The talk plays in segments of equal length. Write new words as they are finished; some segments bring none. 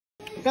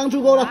刚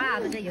出锅了。啊，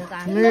这个油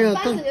渣。没有，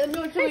小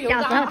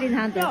时候经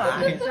常得。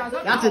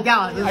牙齿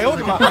掉了。哎呦我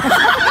的妈！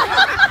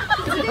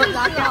油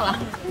渣掉了。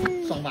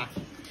爽吧？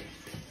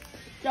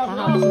小时候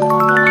叫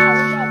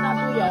大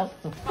猪油。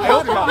哎呦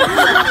我的妈！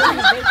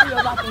没猪油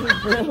把给你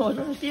吃，我说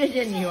谢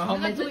谢你嘛，我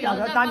每次小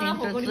时候当年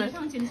吃。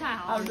放青菜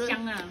好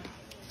香啊！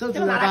这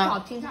就拿来炒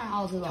青菜，好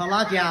好吃吧？炒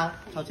辣椒、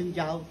炒青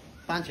椒、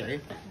番茄。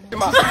本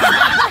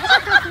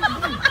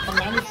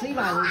来你吃一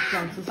碗，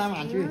想吃3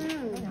碗去，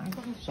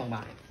爽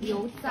吧？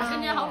油渣。今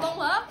天好猛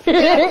啊！我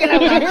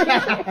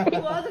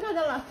儿子看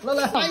到了。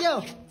来麻辣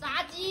油，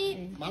炸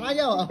鸡，麻辣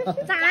油。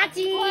炸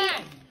鸡。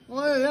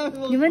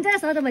你们这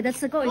时候都没得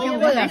吃过，以前我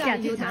们小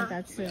经常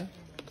得吃。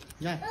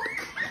你看，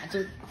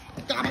这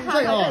嘎嘣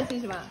脆哦，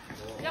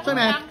脆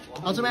没？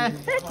好吃没？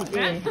这几个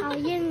好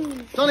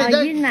硬，装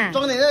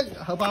你的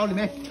荷包里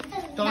面，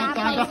装。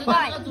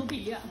猪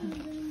皮啊！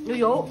有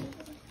油。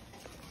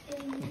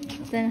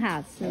真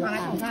好吃啊！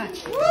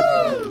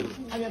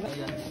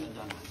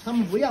他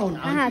们不要好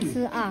拿去。好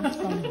吃啊！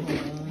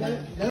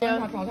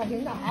炒菜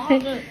挺好。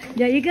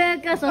有一个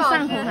说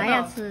上火还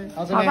要吃，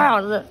好吃炒菜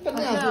好吃。真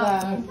的好吃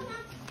啊！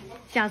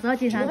小时候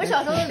经常。我们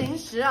小时候的零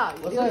食啊，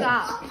油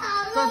渣。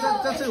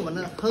这是我们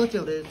的喝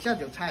酒的下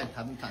酒菜，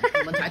我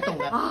们才懂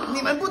的，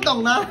你们不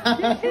懂呢。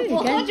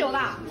我喝酒的。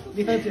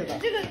你喝酒的？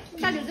这个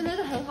下酒真的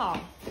是很好。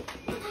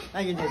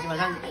那妍姐基本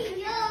上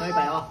喝一杯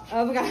哦。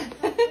不敢。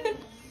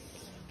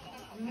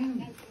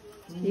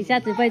一下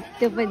子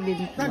就被淋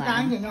出再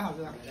干一来。点就好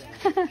吃了。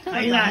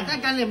可以了，再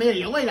干点没有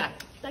油味了。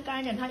再干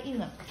一点太硬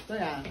了。对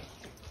啊，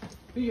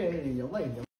必须有点油味。